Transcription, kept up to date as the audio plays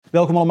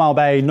Welkom allemaal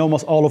bij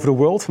Nomads All Over the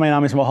World. Mijn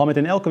naam is Mohammed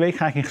en elke week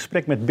ga ik in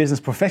gesprek met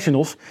business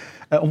professionals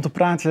om te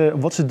praten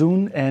wat ze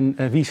doen en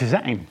wie ze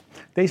zijn.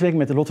 Deze week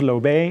met de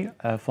Lobé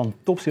van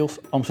Topsales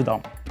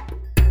Amsterdam.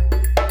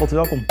 Lotte,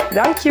 welkom.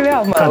 Dankjewel,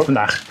 Mo. Hoe gaat het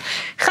vandaag?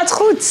 Gaat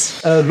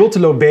goed.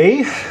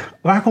 Lobé,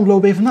 waar komt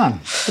Lobé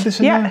vandaan? Dat is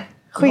een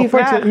goede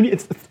vraag.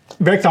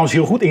 Het werkt trouwens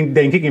heel goed,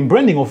 denk ik, in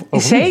branding.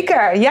 Of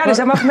Zeker, ja, dus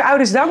daar mag ik mijn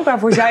ouders dankbaar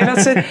voor zijn. Dat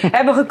ze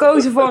hebben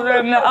gekozen voor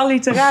een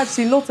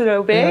alliteratie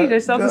Lobé. Ja,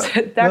 dus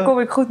daar kom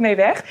ik goed mee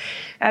weg.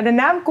 De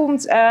naam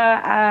komt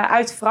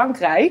uit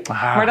Frankrijk,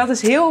 maar dat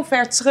is heel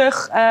ver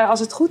terug. Als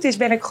het goed is,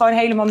 ben ik gewoon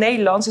helemaal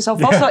Nederlands. Er zal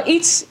vast wel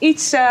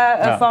iets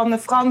van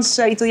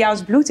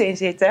Frans-Italiaans bloed in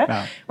zitten. Ja.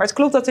 Maar het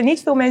klopt dat er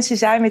niet veel mensen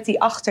zijn met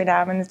die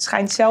achternaam. En het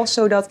schijnt zelfs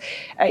zo dat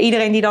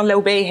iedereen die dan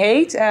Lobé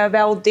heet,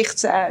 wel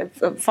dicht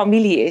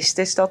familie is.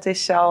 Dus dat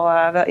is wel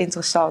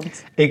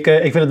interessant. Ik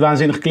vind het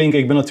waanzinnig klinken.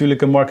 Ik ben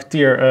natuurlijk een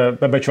marketeer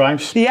bij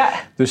Tribes. Ja.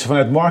 Dus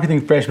vanuit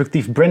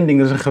marketingperspectief, branding,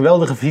 dat is een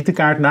geweldige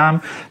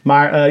visitekaartnaam.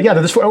 Maar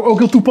dat is ook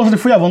heel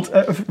toepasselijk voor jou. Want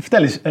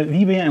vertel eens,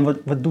 wie ben jij en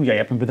wat doe jij? Je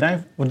hebt een bedrijf.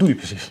 Wat doe je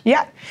precies?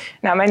 Ja,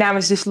 nou mijn naam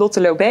is dus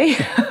Lotte Lobé.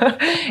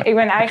 Ik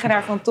ben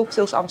eigenaar van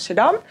Topsales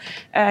Amsterdam.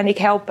 En ik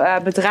help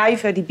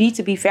bedrijven die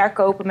B2B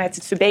verkopen met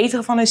het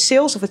verbeteren van hun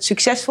sales. Of het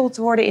succesvol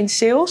te worden in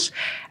sales.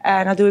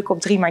 Dat doe ik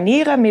op 3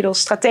 manieren. Middels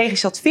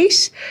strategisch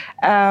advies.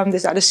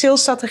 Dus de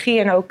salesstrategie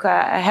en ook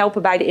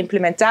helpen bij de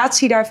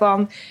implementatie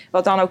daarvan.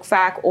 Wat dan ook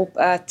vaak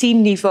op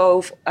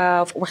teamniveau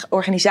of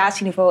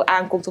organisatieniveau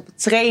aankomt op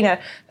het trainen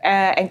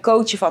en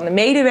coachen van de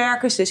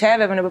medewerkers. Dus we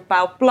hebben een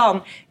bepaald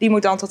plan. Die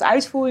moet dan tot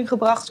uitvoering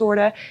gebracht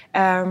worden.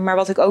 Maar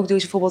wat ik ook doe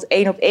is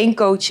bijvoorbeeld 1-op-1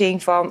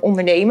 coaching van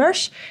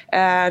ondernemers.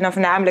 Dan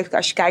voornamelijk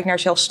als je kijkt naar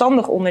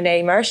zelfstandig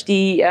ondernemers.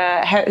 Die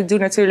doen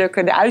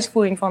natuurlijk de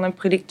uitvoering van een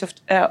product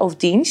of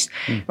dienst.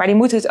 Maar die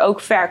moeten het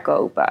ook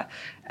verkopen.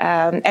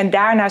 En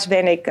daarnaast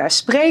ben ik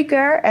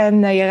spreker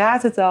en je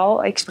raadt het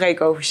al, ik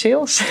spreek over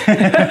sales.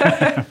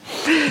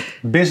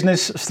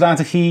 Business,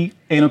 strategie,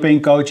 1-op-1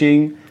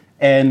 coaching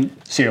en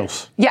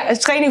sales. Ja,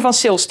 het training van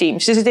sales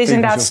teams. Dus het is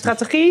inderdaad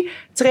strategie.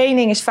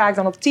 Training is vaak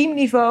dan op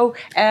teamniveau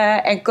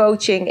en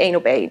coaching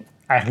 1-op-1.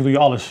 Eigenlijk doe je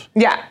alles.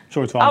 Ja,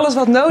 alles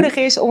wat nodig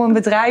is om een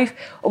bedrijf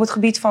op het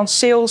gebied van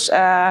sales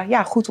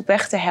goed op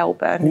weg te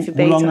helpen en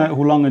verbeteren.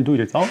 Hoe lang doe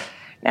je dit al?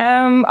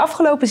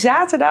 Afgelopen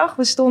zaterdag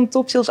bestond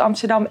Topsales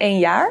Amsterdam 1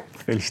 jaar.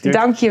 Gefeliciteerd.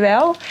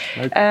 Dankjewel.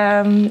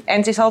 En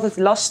het is altijd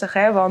lastig,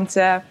 hè, want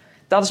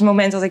dat is het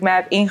moment dat ik mij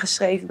heb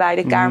ingeschreven bij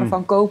de Kamer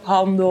van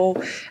Koophandel.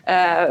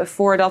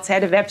 Voordat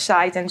de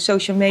website en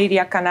social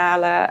media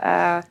kanalen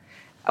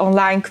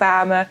online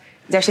kwamen.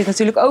 Daar zit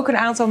natuurlijk ook een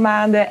aantal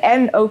maanden.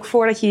 En ook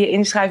voordat je je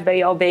inschrijft ben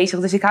je al bezig.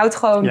 Dus ik houd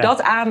gewoon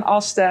dat aan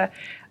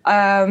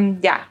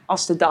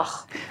als de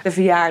dag, de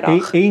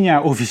verjaardag. 1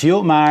 jaar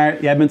officieel,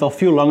 maar jij bent al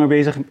veel langer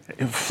bezig,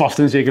 vast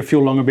en zeker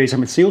veel langer bezig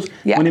met sales.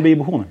 Ja. Wanneer ben je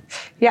begonnen?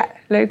 Ja,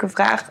 leuke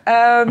vraag.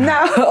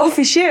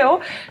 Officieel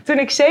toen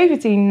ik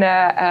 17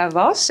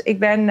 was. Ik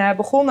ben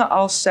begonnen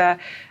als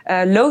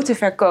Lotte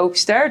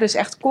verkoopster, dus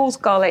echt cold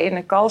callen in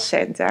een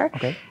callcenter.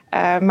 Okay.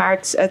 Maar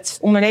het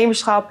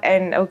ondernemerschap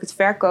en ook het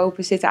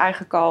verkopen zitten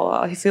eigenlijk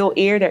al veel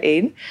eerder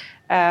in.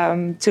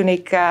 Toen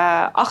ik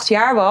 8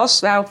 jaar was,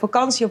 waren we op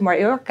vakantie op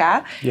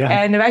Mallorca. Ja.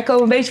 En wij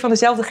komen een beetje van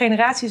dezelfde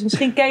generatie. Dus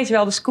misschien ken je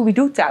wel de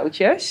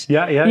Scooby-Doo-touwtjes.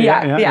 Ja.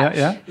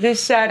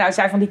 Dus het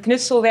zijn van die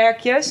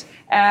knutselwerkjes.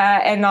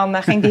 En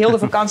dan ging ik de hele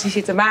vakantie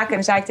zitten maken. En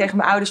dan zei ik tegen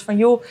mijn ouders van,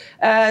 joh,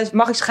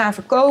 mag ik ze gaan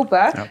verkopen?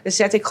 Ja. Dus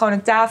zet ik gewoon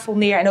een tafel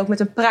neer en ook met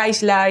een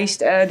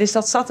prijslijst. Dus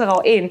dat zat er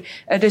al in.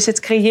 Dus het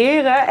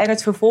creëren en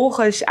het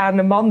vervolgens aan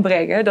de man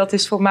brengen, dat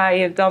is voor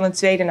mij dan een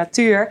tweede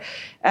natuur.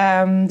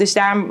 Dus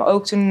daarom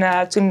ook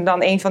toen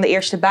dan een van de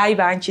eerste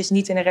bijbaantjes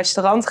niet in een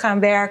restaurant gaan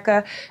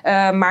werken.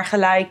 Maar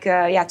gelijk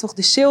toch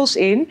de sales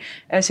in.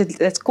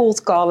 Het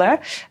cold callen.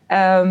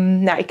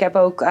 Ik heb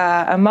ook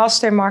een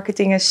master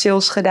marketing en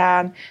sales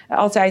gedaan.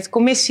 Altijd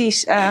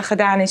commissies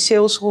gedaan in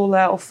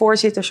salesrollen of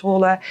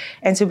voorzittersrollen.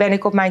 En toen ben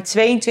ik op mijn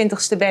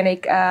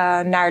 22e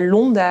naar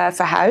Londen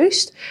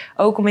verhuisd.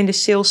 Ook om in de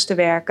sales te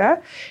werken.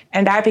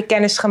 En daar heb ik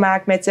kennis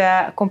gemaakt met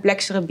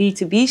complexere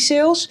B2B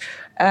sales.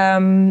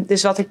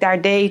 Dus wat ik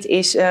daar deed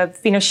is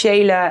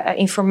financiële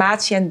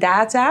informatie en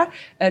data.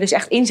 Dus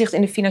echt inzicht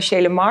in de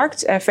financiële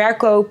markt.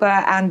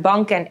 Verkopen aan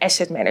banken en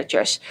asset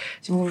managers.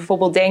 Dus je moet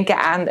bijvoorbeeld denken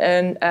aan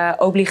een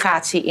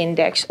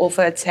obligatie-index. Of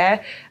het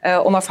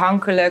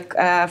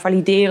onafhankelijk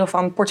valideren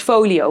van het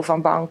portfolio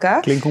van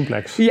banken. Klinkt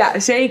complex. Ja,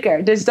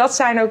 zeker. Dus dat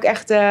zijn ook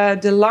echt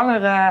de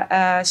langere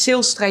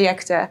sales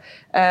trajecten.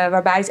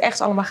 Waarbij het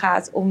echt allemaal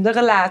gaat om de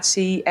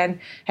relatie. En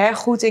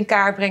goed in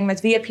kaart brengen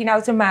met wie heb je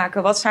nou te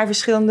maken. Wat zijn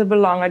verschillende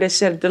belangen. Dus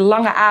de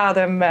lange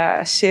adem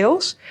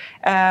sales.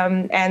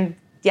 En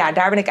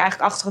daar ben ik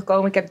eigenlijk achter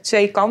gekomen. Ik heb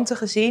 2 kanten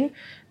gezien.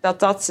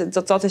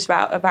 Dat is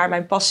waar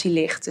mijn passie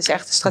ligt. Dus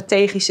echt de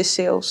strategische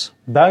sales.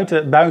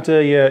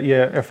 Buiten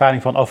je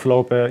ervaring van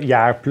afgelopen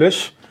jaar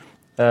plus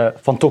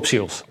van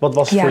Topsales. Wat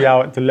was voor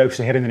jou de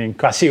leukste herinnering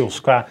qua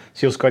sales? Qua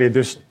sales kan je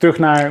dus terug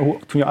naar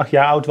toen je 8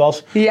 jaar oud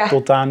was. Ja.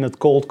 Tot aan het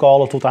cold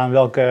callen. Tot aan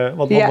welke...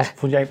 Wat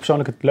vond jij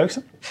persoonlijk het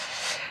leukste?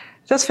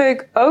 Dat vind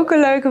ik ook een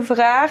leuke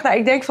vraag. Nou,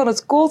 ik denk van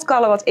het cold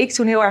callen, wat ik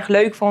toen heel erg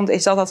leuk vond,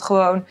 is dat het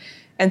gewoon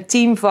een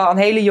team van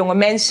hele jonge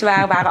mensen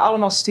waren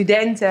allemaal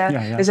studenten.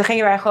 Ja. Dus dan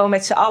gingen wij gewoon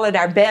met z'n allen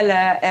daar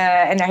bellen.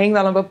 En daar hing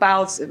wel een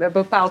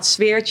bepaald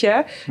sfeertje.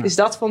 Ja. Dus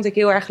dat vond ik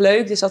heel erg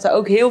leuk. Dus dat er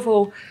ook heel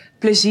veel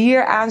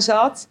plezier aan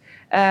zat.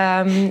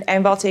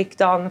 En wat ik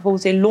dan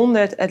bijvoorbeeld in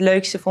Londen het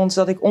leukste vond, is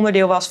dat ik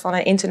onderdeel was van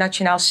een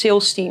internationaal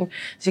sales team.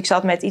 Dus ik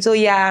zat met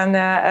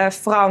Italianen,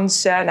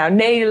 Fransen,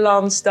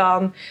 Nederlands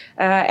dan.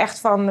 Echt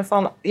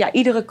van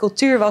iedere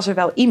cultuur was er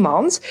wel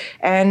iemand.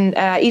 En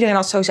iedereen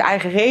had zo zijn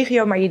eigen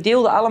regio, maar je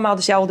deelde allemaal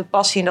dezelfde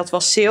passie en dat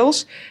was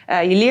sales.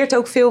 Je leert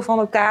ook veel van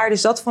elkaar,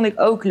 dus dat vond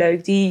ik ook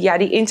leuk.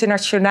 Die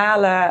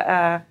internationale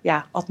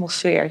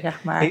atmosfeer, zeg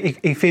maar.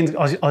 Ik vind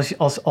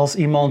als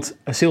iemand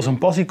sales een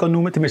passie kan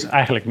noemen, tenminste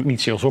eigenlijk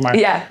niet sales hoor, maar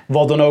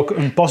wat dan ook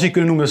een passie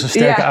kunnen noemen, dat is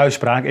een sterke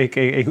uitspraak.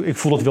 Ik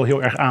voel het wel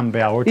heel erg aan bij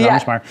jou hoor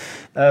trouwens, maar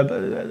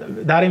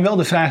daarin wel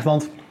de vraag,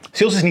 want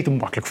sales is niet een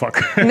makkelijk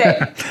vak. Nee.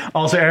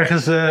 Als er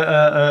ergens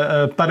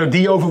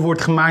parodie over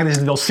wordt gemaakt, is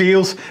het wel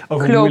sales,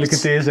 over hoe moeilijk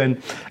het is. En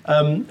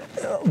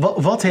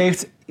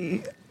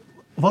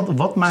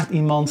wat maakt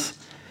iemand...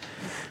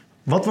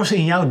 Wat was er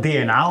in jouw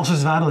DNA, als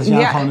het ware, dat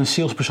jou gewoon een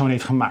salespersoon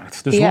heeft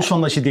gemaakt? Dus los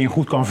van dat je dingen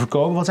goed kan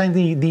verkopen, wat zijn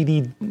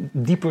die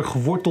dieper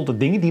gewortelde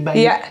dingen die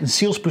bij een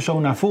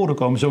salespersoon naar voren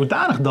komen?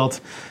 Zodanig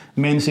dat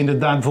mensen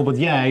inderdaad, bijvoorbeeld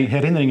jij,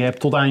 herinneringen hebt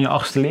tot aan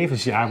je 8e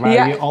levensjaar,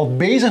 waar je al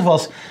bezig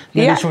was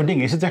met dit soort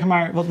dingen. Is het zeg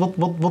maar,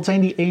 wat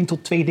zijn die 1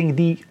 tot 2 dingen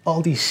die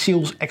al die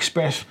sales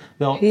experts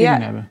wel in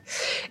hebben?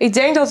 Ik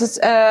denk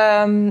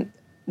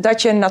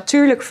dat je een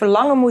natuurlijk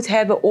verlangen moet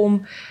hebben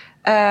om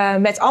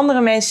met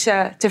andere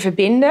mensen te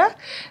verbinden.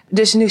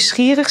 Dus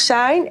nieuwsgierig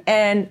zijn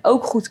en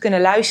ook goed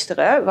kunnen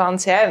luisteren.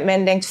 Want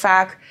men denkt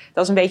vaak,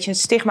 dat is een beetje een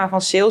stigma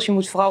van sales. Je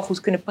moet vooral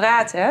goed kunnen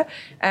praten.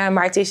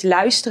 Maar het is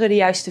luisteren, de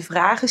juiste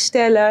vragen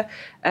stellen,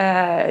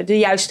 de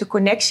juiste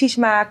connecties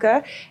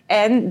maken.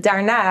 En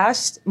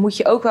daarnaast moet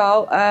je ook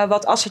wel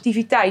wat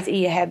assertiviteit in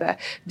je hebben.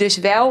 Dus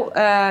wel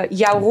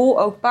jouw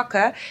rol ook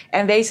pakken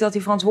en weten dat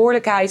die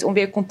verantwoordelijkheid om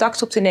weer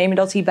contact op te nemen,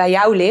 dat die bij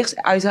jou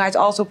ligt. Uiteraard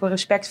altijd op een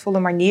respectvolle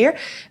manier.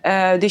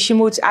 Dus je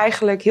moet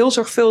eigenlijk heel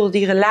zorgvuldig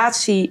die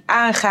relatie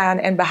aangaan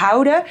en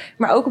behouden.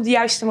 Maar ook op de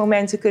juiste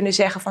momenten kunnen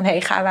zeggen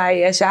van, gaan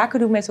wij zaken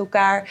doen met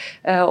elkaar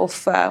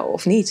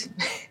of niet.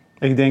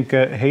 Ik denk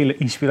hele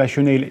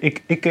inspirationele.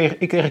 Ik kreeg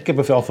er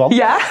kippenvel van.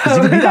 Ja? Dat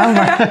zie ik niet aan,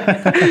 maar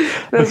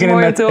dat is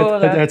mooi te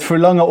horen. Het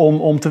verlangen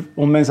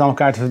om mensen aan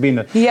elkaar te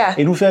verbinden. Ja.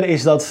 In hoeverre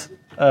is dat,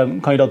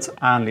 kan je dat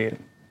aanleren?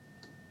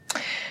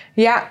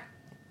 Ja,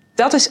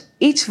 dat is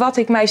iets wat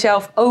ik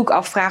mijzelf ook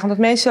afvraag. Omdat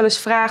mensen wel eens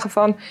vragen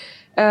van,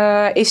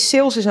 is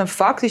sales dus een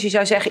vak? Dus je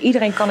zou zeggen,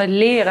 iedereen kan het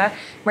leren.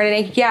 Maar dan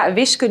denk ik, een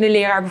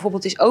wiskundeleraar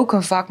bijvoorbeeld is ook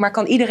een vak. Maar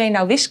kan iedereen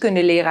nou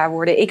wiskundeleraar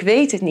worden? Ik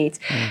weet het niet.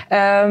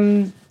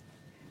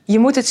 Je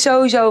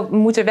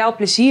moet er wel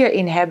plezier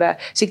in hebben.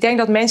 Dus ik denk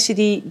dat mensen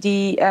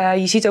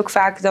je ziet ook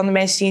vaak dan de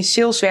mensen die in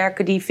sales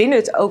werken, die vinden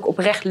het ook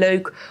oprecht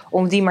leuk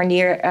om die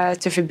manier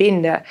te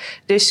verbinden.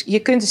 Dus je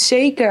kunt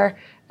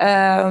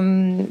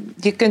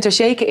er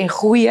zeker in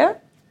groeien.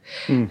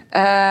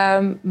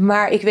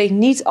 Maar ik weet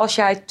niet, als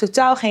jij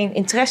totaal geen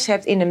interesse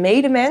hebt in de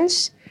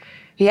medemens,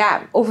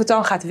 of het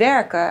dan gaat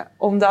werken.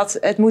 Omdat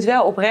het moet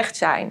wel oprecht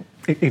zijn.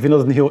 Ik vind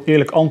dat een heel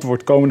eerlijk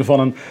antwoord komende van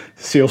een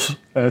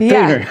sales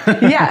trainer.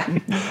 Ja.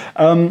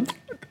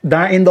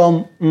 Daarin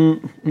dan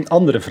een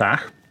andere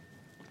vraag.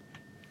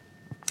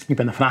 Ik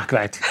ben een vraag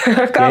kwijt.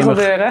 Kan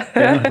gebeuren.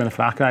 Ik ben een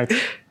vraag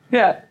kwijt.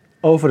 Ja.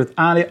 Over het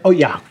aanleren. Oh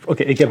ja,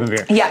 oké, ik heb hem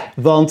weer. Ja.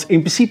 Want in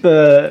principe,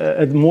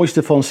 het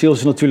mooiste van sales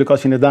is natuurlijk als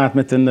je inderdaad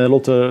met een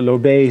Lotte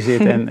Lobé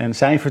zit en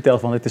zij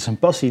vertelt van het is een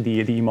passie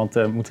die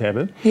iemand moet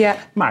hebben. Ja.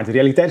 Maar de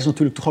realiteit is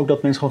natuurlijk toch ook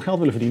dat mensen gewoon geld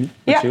willen verdienen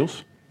met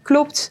sales.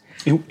 Klopt.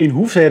 In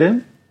hoeverre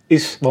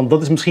want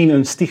dat is misschien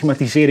een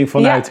stigmatisering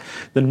vanuit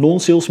de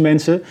non-sales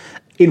mensen.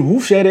 In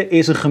hoeverre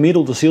is een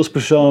gemiddelde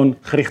salespersoon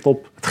gericht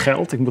op het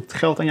geld? Ik moet het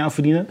geld aan jou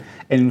verdienen.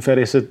 En in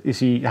hoeverre is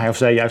hij of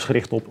zij juist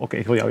gericht op,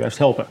 ik wil jou juist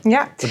helpen.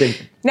 Ja. Wat denk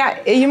je?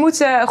 Nou, je moet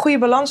een goede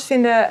balans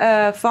vinden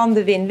van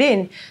de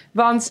win-win.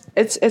 Want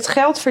het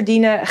geld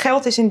verdienen,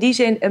 geld is in die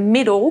zin een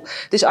middel.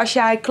 Dus als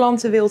jij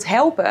klanten wilt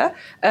helpen,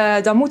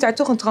 dan moet daar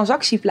toch een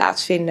transactie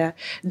plaatsvinden.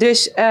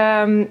 Dus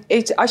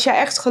als jij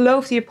echt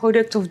gelooft in je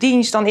product of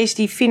dienst, dan is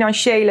die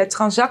financiële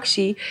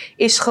transactie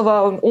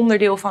gewoon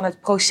onderdeel van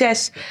het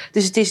proces.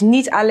 Dus het is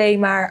niet alleen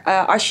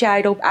maar als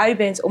jij erop uit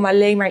bent om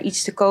alleen maar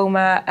iets te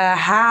komen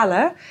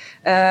halen.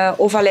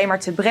 Of alleen maar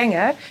te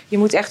brengen. Je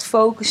moet echt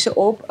focussen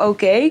op,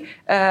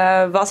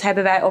 wat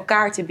hebben wij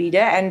elkaar te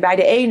bieden? En bij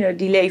de ene,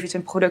 die levert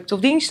een product of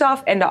dienst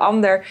af. En de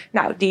ander,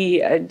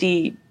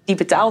 die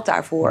betaalt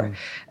daarvoor.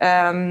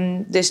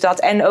 Dus dat.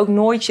 En ook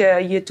nooit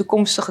je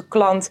toekomstige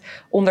klant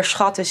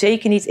onderschatten.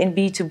 Zeker niet in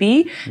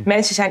B2B.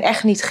 Mensen zijn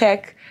echt niet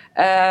gek.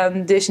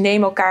 Dus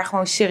neem elkaar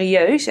gewoon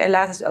serieus. En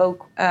laat het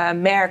ook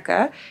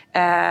merken.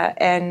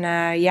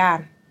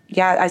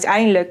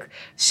 Uiteindelijk,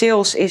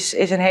 sales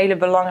is een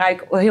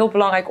heel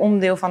belangrijk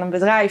onderdeel van een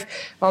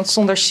bedrijf. Want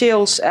zonder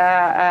sales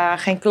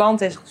geen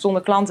klanten,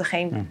 zonder klanten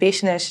geen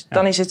business.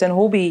 Dan is het een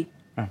hobby.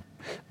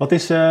 Wat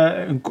is,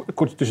 een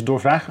korte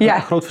tussendoorvraag,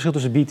 een groot verschil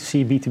tussen B2C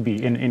en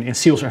B2B in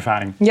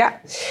saleservaring? Ja,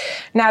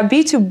 nou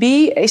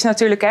B2B is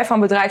natuurlijk van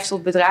bedrijf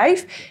tot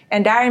bedrijf.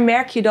 En daarin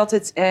merk je dat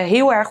het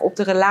heel erg op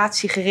de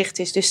relatie gericht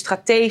is. Dus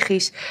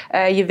strategisch.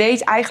 Je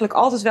weet eigenlijk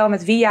altijd wel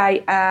met wie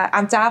jij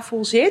aan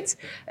tafel zit.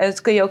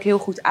 Dat kun je ook heel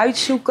goed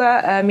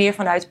uitzoeken. Meer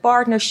vanuit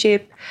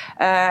partnership.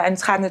 En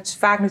het gaat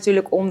vaak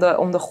natuurlijk om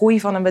de groei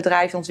van een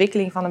bedrijf, de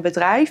ontwikkeling van een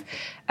bedrijf.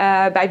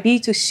 Bij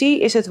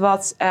B2C is het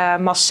wat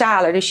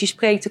massaler. Dus je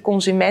spreekt de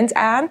consument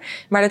aan.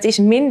 Maar dat is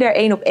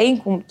minder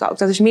 1-op-1 contact.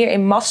 Dat is meer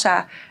in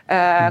massa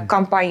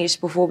campagnes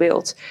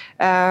bijvoorbeeld.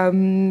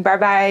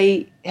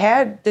 Waarbij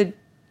het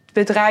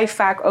bedrijf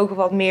vaak ook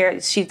wat meer,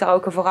 ziet daar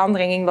ook een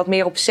verandering in, wat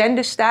meer op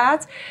zenden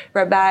staat.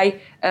 Waarbij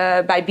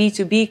bij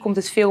B2B komt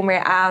het veel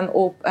meer aan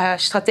op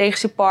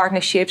strategische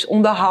partnerships,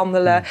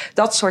 onderhandelen,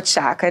 dat soort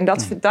zaken. En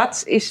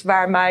dat is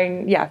waar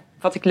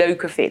wat ik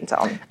leuker vind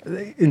dan.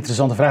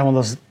 Interessante vraag, want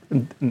dat is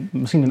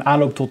misschien een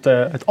aanloop tot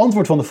het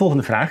antwoord van de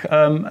volgende vraag.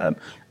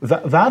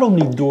 Waarom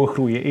niet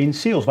doorgroeien in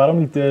sales? Waarom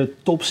niet de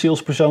top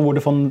salespersoon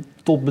worden van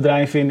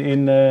topbedrijven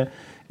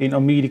in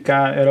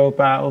Amerika,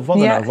 Europa of wat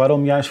dan ook?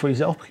 Waarom juist voor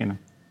jezelf beginnen?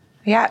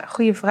 Ja,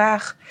 goede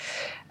vraag.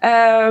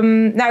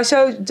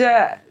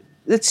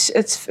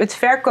 Het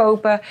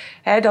verkopen,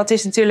 dat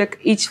is natuurlijk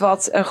iets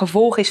wat een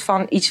gevolg is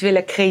van iets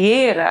willen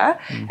creëren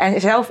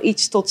en zelf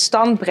iets tot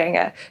stand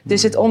brengen.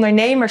 Dus het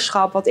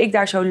ondernemerschap, wat ik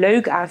daar zo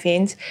leuk aan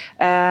vind,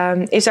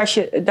 is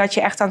dat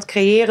je echt aan het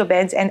creëren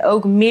bent en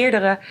ook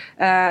meerdere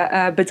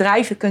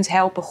bedrijven kunt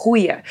helpen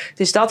groeien.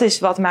 Dus dat is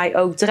wat mij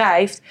ook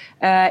drijft.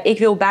 Ik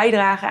wil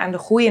bijdragen aan de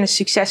groei en het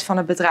succes van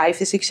het bedrijf.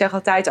 Dus ik zeg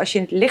altijd, als je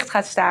in het licht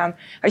gaat staan,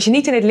 als je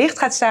niet in het licht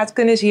gaat staan,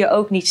 kunnen ze je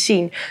ook niet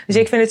zien. Dus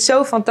ik vind het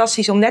zo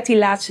fantastisch om net die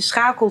laatste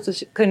schakel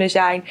te kunnen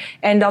zijn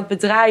en dat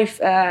bedrijf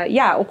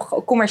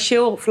op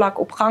commercieel vlak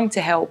op gang te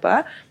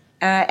helpen.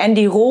 En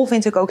die rol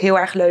vind ik ook heel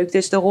erg leuk.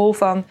 Dus de rol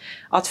van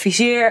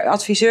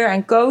adviseur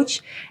en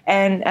coach.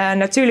 En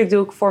natuurlijk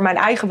doe ik voor mijn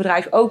eigen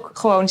bedrijf ook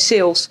gewoon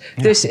sales.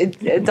 Ja. Dus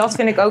dat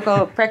vind ik ook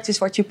wel practice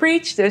what you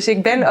preach. Dus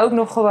ik ben ook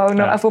nog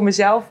gewoon voor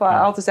mezelf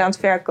altijd aan het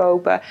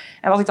verkopen.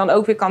 En wat ik dan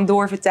ook weer kan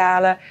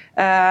doorvertalen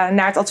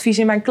naar het advies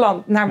in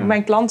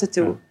mijn klanten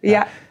toe.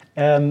 Ja.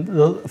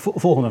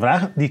 Volgende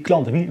vraag. Die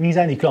klanten. Wie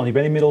zijn die klanten? Je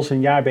bent inmiddels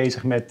een jaar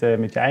bezig met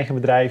je eigen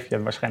bedrijf. Je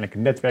hebt waarschijnlijk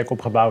een netwerk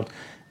opgebouwd.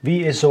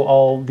 Wie is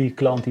zoal die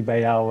klant die bij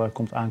jou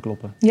komt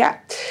aankloppen? Ja,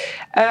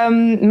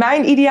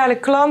 mijn ideale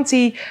klant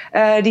die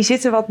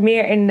zitten wat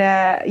meer in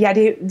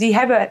die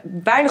hebben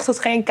weinig tot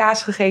geen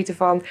kaas gegeten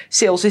van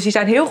sales. Dus die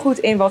zijn heel goed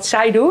in wat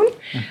zij doen,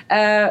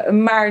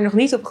 maar nog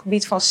niet op het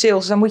gebied van sales.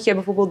 Dus dan moet je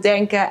bijvoorbeeld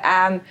denken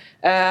aan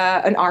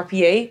een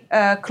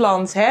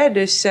RPA-klant,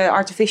 dus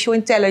artificial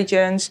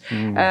intelligence,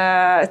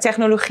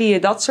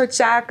 technologieën, dat soort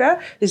zaken.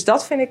 Dus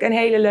dat vind ik een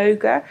hele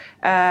leuke.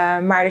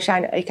 Maar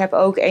ik heb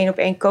ook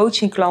 1-op-1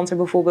 coaching klanten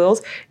bijvoorbeeld,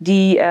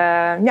 die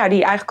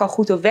eigenlijk al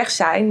goed op weg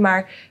zijn,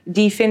 maar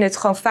die vinden het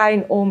gewoon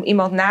fijn om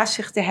iemand naast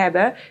zich te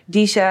hebben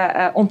die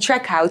ze on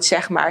track houdt,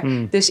 zeg maar.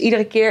 Dus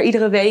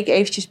iedere week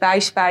eventjes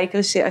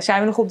bijspijkeren. Zijn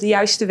we nog op de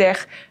juiste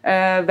weg?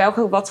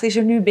 Wat is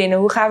er nu binnen?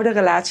 Hoe gaan we de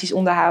relaties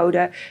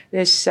onderhouden?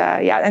 Dus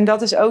en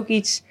dat is ook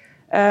iets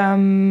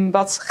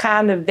wat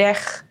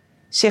gaandeweg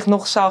zich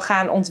nog zal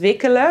gaan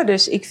ontwikkeren.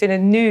 Dus ik vind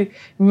het nu,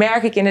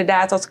 merk ik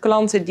inderdaad dat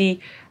klanten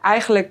die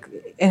eigenlijk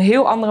een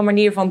heel andere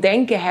manier van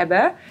denken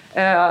hebben.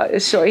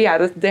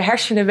 De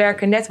hersenen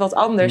werken net wat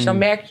anders. Dan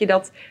merk je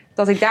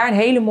dat ik daar een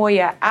hele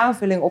mooie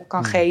aanvulling op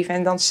kan geven.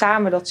 En dan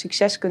samen dat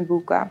succes kunt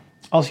boeken.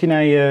 Als je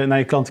naar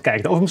je klanten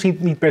kijkt, of misschien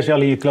niet per se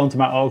alleen je klanten,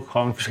 maar ook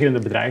gewoon verschillende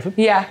bedrijven.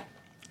 Ja.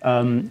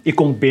 Je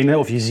komt binnen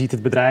of je ziet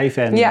het bedrijf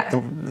en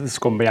ze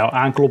komen bij jou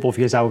aankloppen of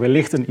je zou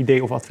wellicht een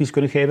idee of advies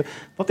kunnen geven.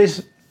 Wat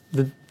is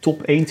de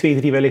top 1, 2,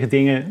 3 wellicht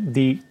dingen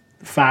die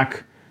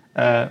vaak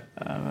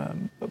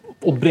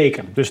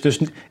ontbreken? Dus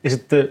is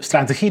het de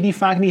strategie die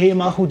vaak niet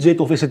helemaal goed zit,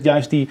 of is het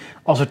juist die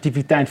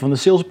assertiviteit van de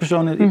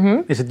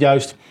salespersoon? Is het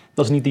juist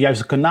dat ze niet de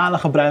juiste kanalen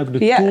gebruiken,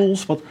 de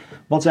tools?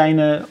 Wat zijn,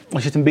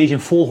 als je het een beetje in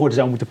volgorde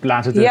zou moeten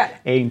plaatsen, de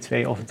 1,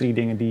 2 of 3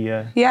 dingen die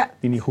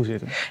niet goed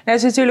zitten? Dat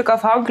is natuurlijk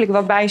afhankelijk,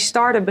 want bij een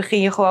start-up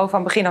begin je gewoon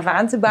van begin af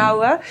aan te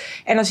bouwen.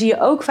 En dan zie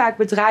je ook vaak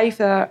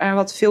bedrijven,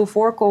 wat veel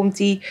voorkomt,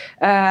 die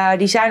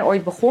zijn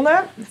ooit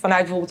begonnen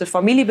vanuit bijvoorbeeld een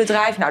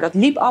familiebedrijf. Nou, dat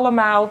liep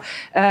allemaal.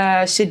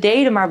 Ze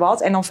deden maar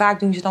wat en dan vaak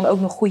doen ze dan ook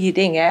nog goede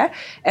dingen. Hè?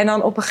 En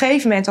dan op een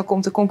gegeven moment dan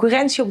komt de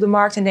concurrentie op de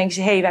markt en denken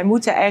ze, wij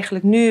moeten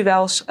eigenlijk nu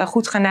wel eens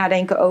goed gaan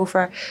nadenken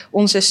over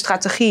onze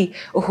strategie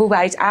of hoe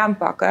wij het aanpakken.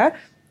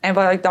 En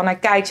wat ik dan naar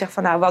kijk, zeg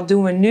van wat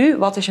doen we nu?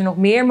 Wat is er nog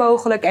meer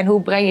mogelijk? En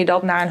hoe breng je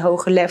dat naar een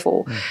hoger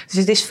level? Dus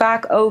het is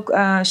vaak ook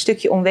een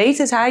stukje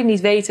onwetendheid.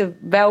 Niet weten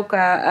welke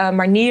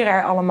manieren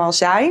er allemaal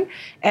zijn.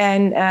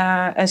 En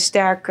een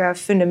sterk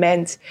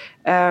fundament.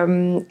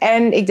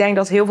 En ik denk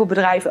dat heel veel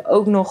bedrijven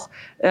ook nog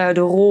de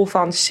rol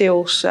van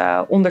sales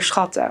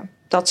onderschatten.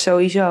 Dat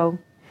sowieso.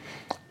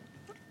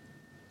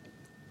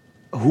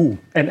 Hoe?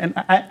 En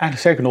eigenlijk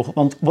zeker nog,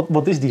 want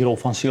wat is die rol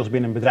van sales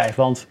binnen een bedrijf?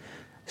 Want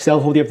stel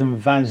bijvoorbeeld, je hebt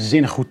een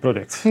waanzinnig goed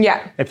product. Ja.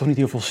 Je hebt toch niet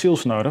heel veel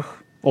sales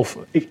nodig? Of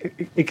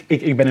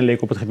ik ben een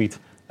leek op het gebied.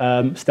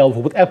 Stel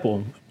bijvoorbeeld Apple.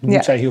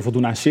 Moet zij heel veel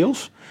doen aan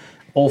sales?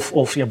 Of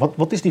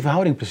wat is die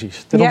verhouding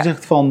precies? Ten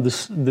opzichte van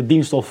de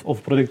dienst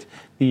of product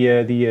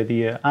die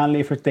je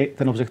aanlevert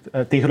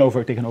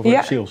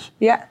tegenover sales.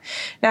 Ja,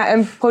 nou,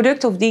 een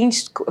product of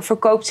dienst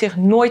verkoopt zich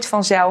nooit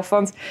vanzelf.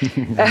 Want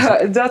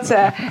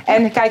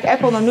en kijk,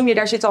 Apple, dan noem je,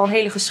 daar zit al een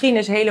hele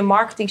geschiedenis, een hele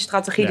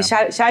marketingstrategie. Dus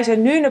zij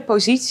zijn nu in een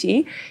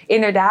positie,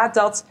 inderdaad,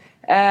 dat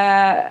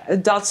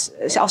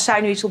als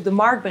zij nu iets op de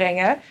markt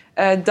brengen,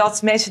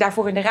 dat mensen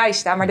daarvoor in de rij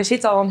staan. Maar er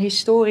zit al een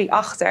historie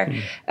achter.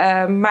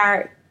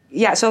 Maar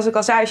ja, zoals ik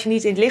al zei, als je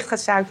niet in het licht gaat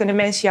staan, kunnen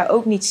mensen jou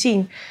ook niet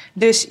zien.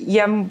 Dus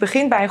je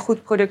begint bij een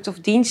goed product of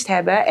dienst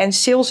hebben. En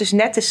sales is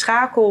net de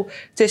schakel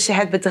tussen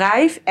het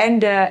bedrijf en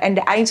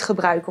de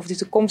eindgebruiker of de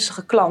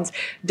toekomstige klant.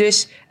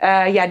 Dus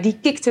die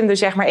kikt hem er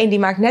zeg maar in. Die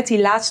maakt net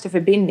die laatste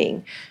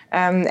verbinding.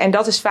 En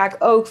dat is vaak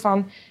ook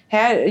van,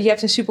 je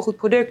hebt een supergoed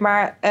product,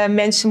 maar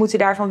mensen moeten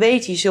daarvan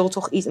weten. Je zult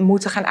toch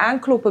moeten gaan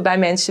aankloppen bij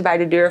mensen bij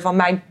de deur van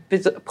mijn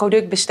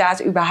product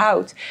bestaat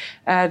überhaupt.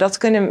 Dat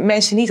kunnen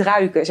mensen niet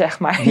ruiken, zeg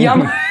maar.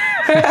 Jammer.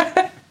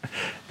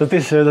 Dat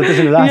is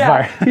inderdaad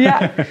waar.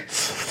 Ja.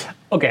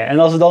 Oké, en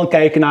als we dan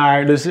kijken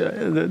naar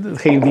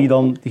degene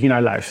die hier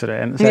naar luisteren.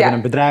 En ze hebben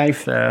een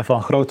bedrijf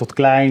van groot tot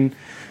klein.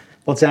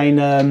 Wat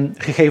zijn,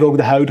 gegeven ook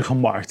de huidige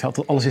markt?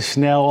 Alles is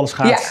snel, alles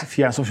gaat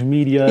via social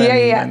media.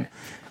 En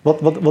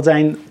wat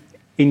zijn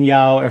in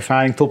jouw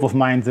ervaring top of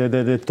mind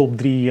de top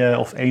 3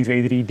 of 1,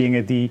 2, 3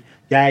 dingen die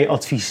jij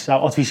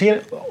zou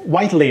adviseren?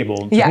 White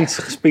label, dus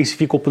niet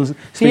specifiek op een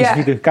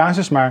specifieke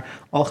casus, maar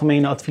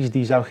algemene advies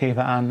die je zou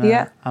geven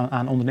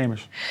aan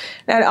ondernemers.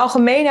 Nou, in de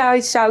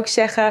algemeenheid zou ik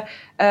zeggen,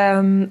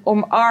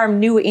 omarm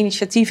nieuwe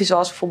initiatieven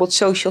zoals bijvoorbeeld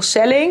social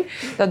selling.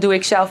 Dat doe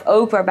ik zelf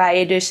ook, waarbij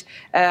je dus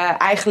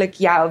eigenlijk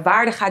jouw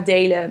waarde gaat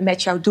delen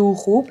met jouw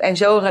doelgroep en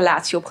zo een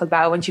relatie op gaat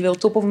bouwen, want je wil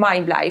top of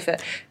mind blijven.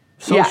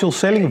 Social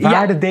selling,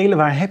 waarde delen,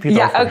 waar heb je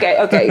het over?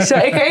 Oké. Zo,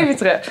 ik ga even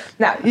terug.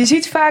 Nou, je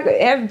ziet vaak,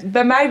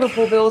 bij mij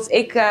bijvoorbeeld,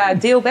 ik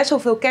deel best wel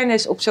veel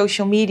kennis op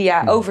social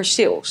media over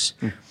sales.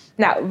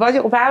 Nou,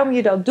 waarom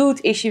je dat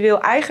doet, is je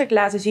wil eigenlijk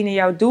laten zien aan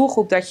jouw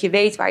doelgroep dat je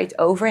weet waar je het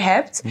over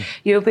hebt.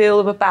 Je wil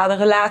een bepaalde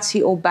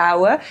relatie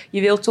opbouwen.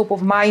 Je wil top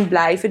of mind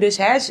blijven. Dus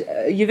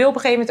je wil op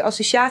een gegeven moment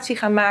associatie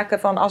gaan maken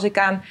van als ik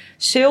aan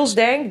sales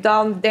denk,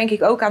 dan denk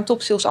ik ook aan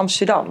Topsales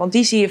Amsterdam. Want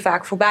die zie je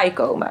vaak voorbij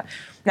komen.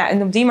 Nou,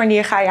 en op die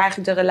manier ga je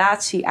eigenlijk de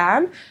relatie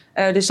aan.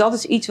 Dus dat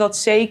is iets wat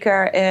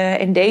zeker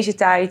in deze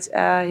tijd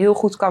heel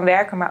goed kan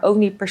werken, maar ook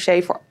niet per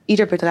se voor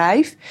ieder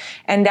bedrijf.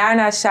 En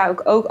daarnaast zou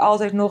ik ook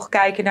altijd nog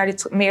kijken naar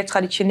de meer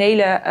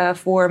traditionele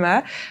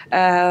vormen.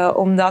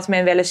 Omdat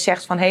men wel eens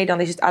zegt van dan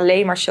is het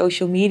alleen maar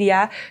social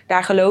media.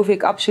 Daar geloof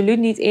ik absoluut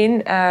niet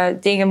in.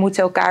 Dingen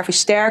moeten elkaar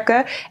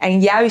versterken. En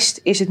juist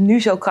is het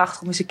nu zo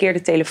krachtig om eens een keer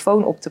de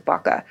telefoon op te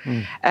pakken.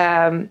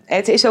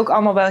 Het is ook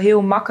allemaal wel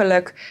heel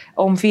makkelijk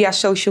om via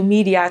social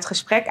media het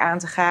gesprek aan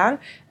te gaan.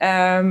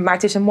 Maar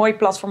het is een mooi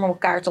platform om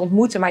elkaar te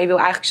ontmoeten. Maar je wil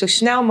eigenlijk zo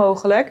snel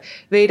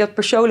mogelijk wil je dat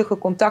persoonlijke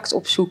contact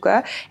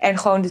opzoeken en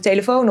gewoon de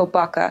telefoon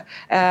oppakken.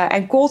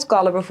 En cold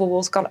callen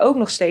bijvoorbeeld kan ook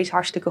nog steeds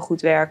hartstikke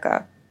goed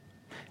werken.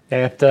 Ja,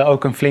 je hebt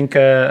ook een flinke,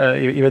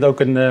 je bent ook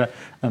een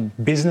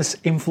business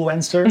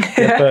influencer.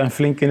 Je hebt een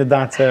flink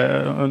inderdaad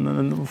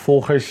een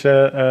volgers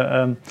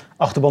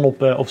achterban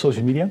op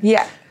social media.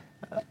 Ja.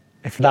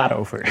 Even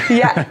daarover.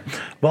 Ja.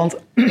 Want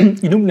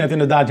je noemt net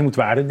inderdaad, je moet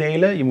waarde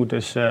delen. Je moet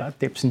dus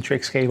tips en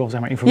tricks geven of zeg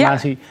maar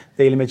informatie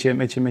delen met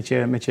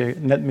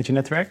je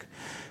netwerk.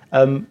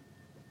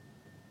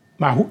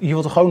 Maar je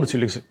wilt toch gewoon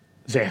natuurlijk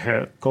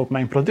zeggen, koop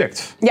mijn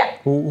product. Ja.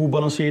 Hoe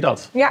balanceer je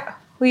dat? Ja,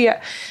 goeie.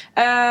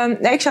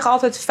 Ik zeg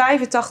altijd 85-15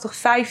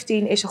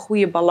 is een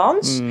goede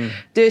balans.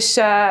 Dus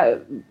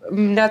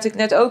dat ik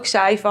net ook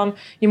zei van,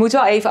 je moet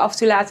wel even af en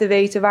toe laten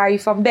weten waar je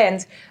van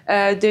bent.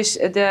 Dus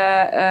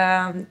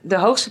de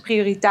hoogste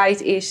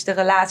prioriteit is de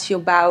relatie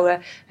opbouwen,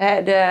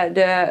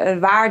 de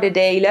waarde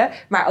delen.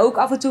 Maar ook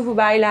af en toe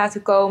voorbij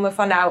laten komen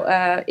van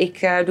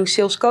ik doe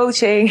sales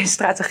coaching,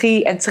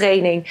 strategie en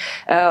training.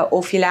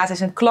 Of je laat eens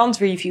een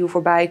klantreview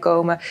voorbij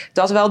komen.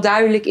 Dat wel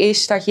duidelijk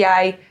is dat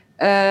jij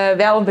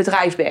wel een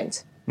bedrijf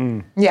bent.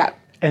 Ja.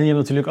 En je hebt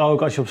natuurlijk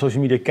ook, als je op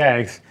social media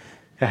kijkt,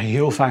 krijg je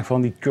heel vaak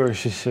van die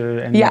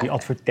cursussen en die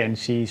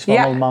advertenties van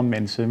allemaal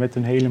mensen met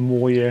een hele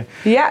mooie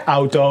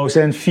auto's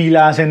en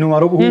villa's en noem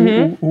maar op.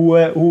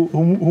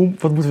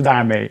 Wat moeten we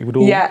daarmee? Ik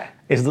bedoel,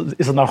 is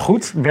dat nou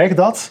goed? Werkt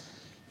dat?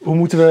 Hoe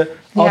moeten we,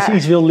 als je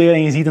iets wil leren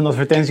en je ziet een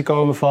advertentie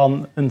komen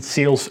van een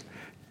sales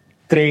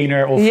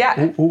trainer, of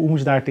hoe moet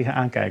je daar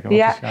tegenaan kijken?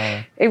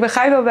 Ik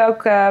begrijp wel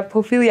welk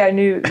profiel jij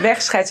nu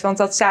wegschetst, want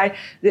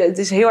het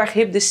is heel erg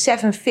hip, de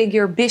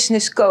 7-figure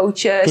business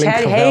coaches,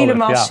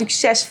 helemaal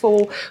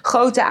succesvol,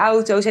 grote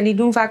auto's, en die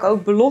doen vaak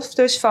ook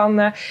beloftes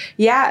van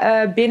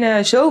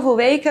binnen zoveel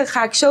weken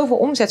ga ik zoveel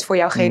omzet voor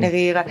jou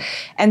genereren.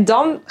 En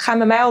dan gaan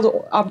bij mij al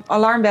de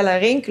alarmbellen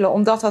rinkelen,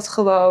 omdat dat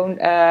gewoon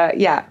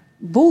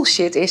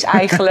bullshit is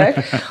eigenlijk.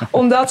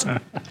 Omdat,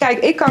 kijk,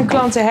 ik kan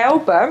klanten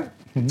helpen.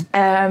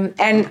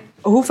 En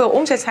hoeveel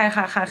omzet zij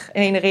gaan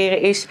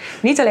genereren is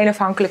niet alleen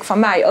afhankelijk van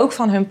mij, ook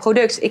van hun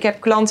product. Ik heb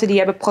klanten die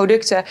hebben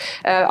producten,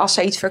 als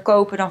zij iets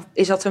verkopen, dan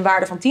is dat een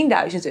waarde van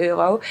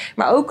 €10.000.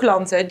 Maar ook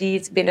klanten die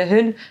het binnen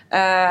hun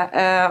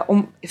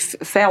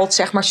veld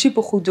zeg maar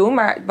supergoed doen,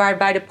 maar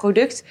waarbij de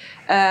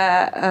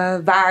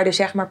productwaarde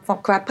zeg maar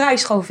qua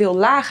prijs gewoon veel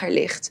lager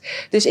ligt.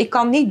 Dus ik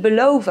kan niet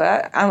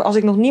beloven, als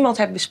ik nog niemand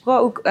heb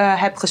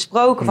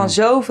gesproken van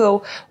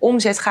zoveel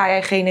omzet ga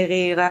jij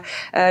genereren.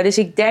 Dus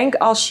ik denk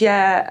als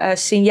je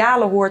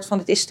signalen hoort van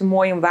het is te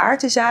mooi om waar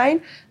te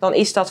zijn, dan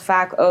is dat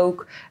vaak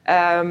ook.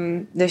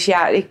 Dus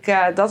ja,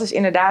 dat is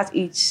inderdaad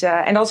iets.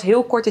 En dat is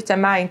heel korte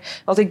termijn.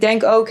 Want ik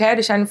denk ook,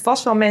 er zijn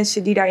vast wel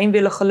mensen die daarin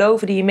willen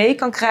geloven, die je mee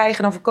kan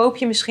krijgen. Dan verkoop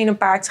je misschien een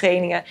paar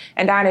trainingen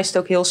en daarna is het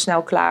ook heel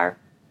snel klaar.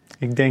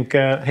 Ik denk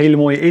hele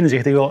mooie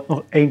inzicht. Ik wil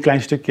nog één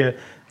klein stukje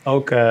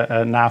ook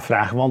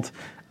navragen. Want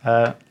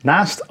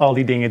naast al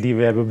die dingen die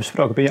we hebben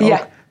besproken, ben je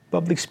ook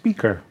public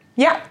speaker.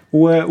 Ja.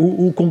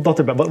 Hoe komt dat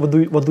erbij?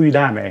 Wat doe je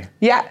daarmee?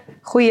 Ja,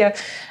 goeie.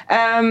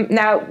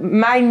 Nou,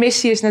 mijn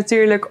missie is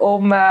natuurlijk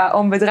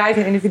om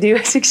bedrijven en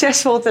individuen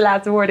succesvol te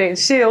laten worden in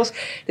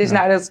sales. Dus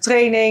dat is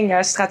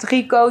training,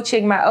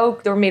 strategiecoaching, maar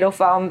ook door middel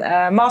van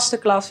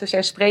masterclasses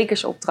en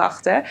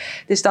sprekersopdrachten.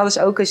 Dus dat is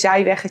ook een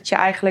zijweggetje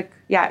eigenlijk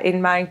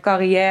in mijn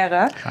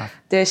carrière. Ja.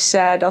 Dus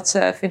dat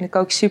vind ik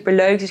ook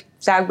superleuk. Dus ik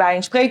sta ook bij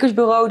een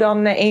sprekersbureau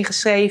dan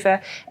ingeschreven.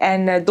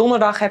 En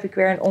donderdag heb ik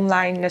weer een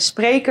online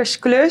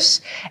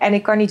sprekersklus. En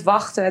ik kan niet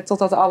wachten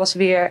totdat alles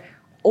weer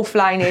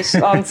offline is.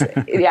 Want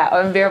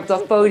weer op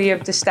dat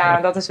podium te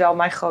staan, dat is wel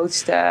mijn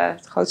grootste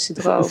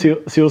droom.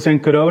 Sales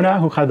en corona,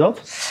 hoe gaat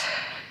dat?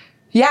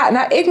 Ja,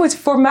 nou,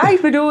 voor mij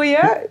bedoel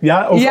je?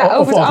 Ja, over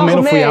het algemeen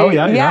of voor jou?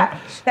 Ja.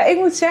 Nou, ik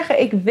moet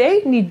zeggen, ik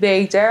weet niet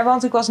beter,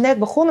 want ik was net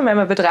begonnen met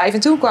mijn bedrijf en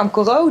toen kwam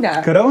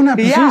corona. Corona,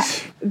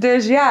 precies. Ja,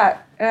 dus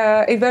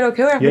ik ben ook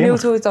heel erg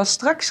benieuwd hoe het dan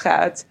straks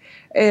gaat.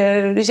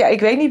 Dus ik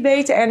weet niet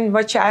beter. En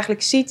wat je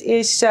eigenlijk ziet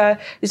is, er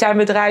zijn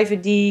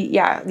bedrijven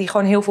die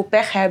gewoon heel veel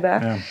pech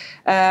hebben.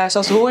 Ja.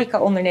 Zoals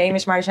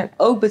horeca-ondernemers, maar er zijn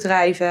ook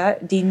bedrijven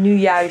die nu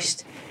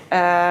juist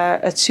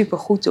het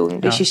supergoed doen.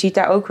 Dus je ziet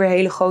daar ook weer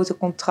hele grote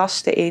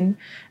contrasten in.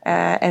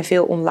 En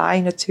veel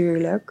online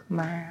natuurlijk,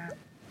 maar...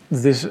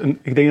 Dus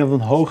ik denk dat we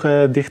een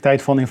hoge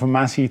dichtheid van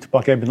informatie te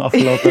pakken hebben in de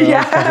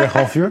afgelopen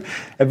half uur.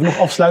 Hebben we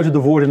nog afsluitende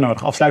woorden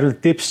nodig? Afsluitende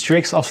tips,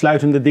 tricks,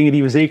 afsluitende dingen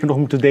die we zeker nog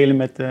moeten delen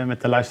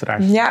met de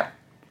luisteraars? Ja,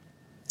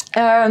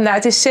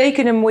 het is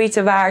zeker de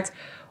moeite waard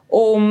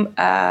om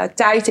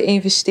tijd te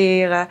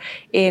investeren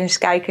in eens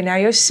kijken naar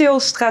je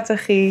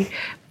salesstrategie.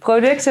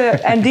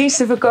 Producten en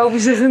diensten verkopen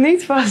zich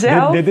niet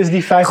vanzelf. Dit is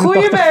die 85-15,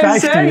 goeie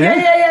mensen,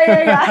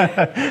 ja.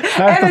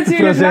 En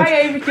natuurlijk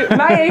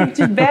mij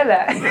eventjes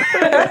bellen.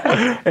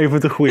 Even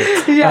de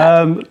goeie.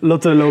 Ja.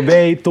 Lotte,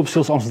 Lobé,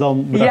 Topsales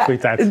Amsterdam, bedankt voor je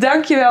tijd.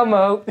 Dankjewel,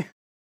 Mo.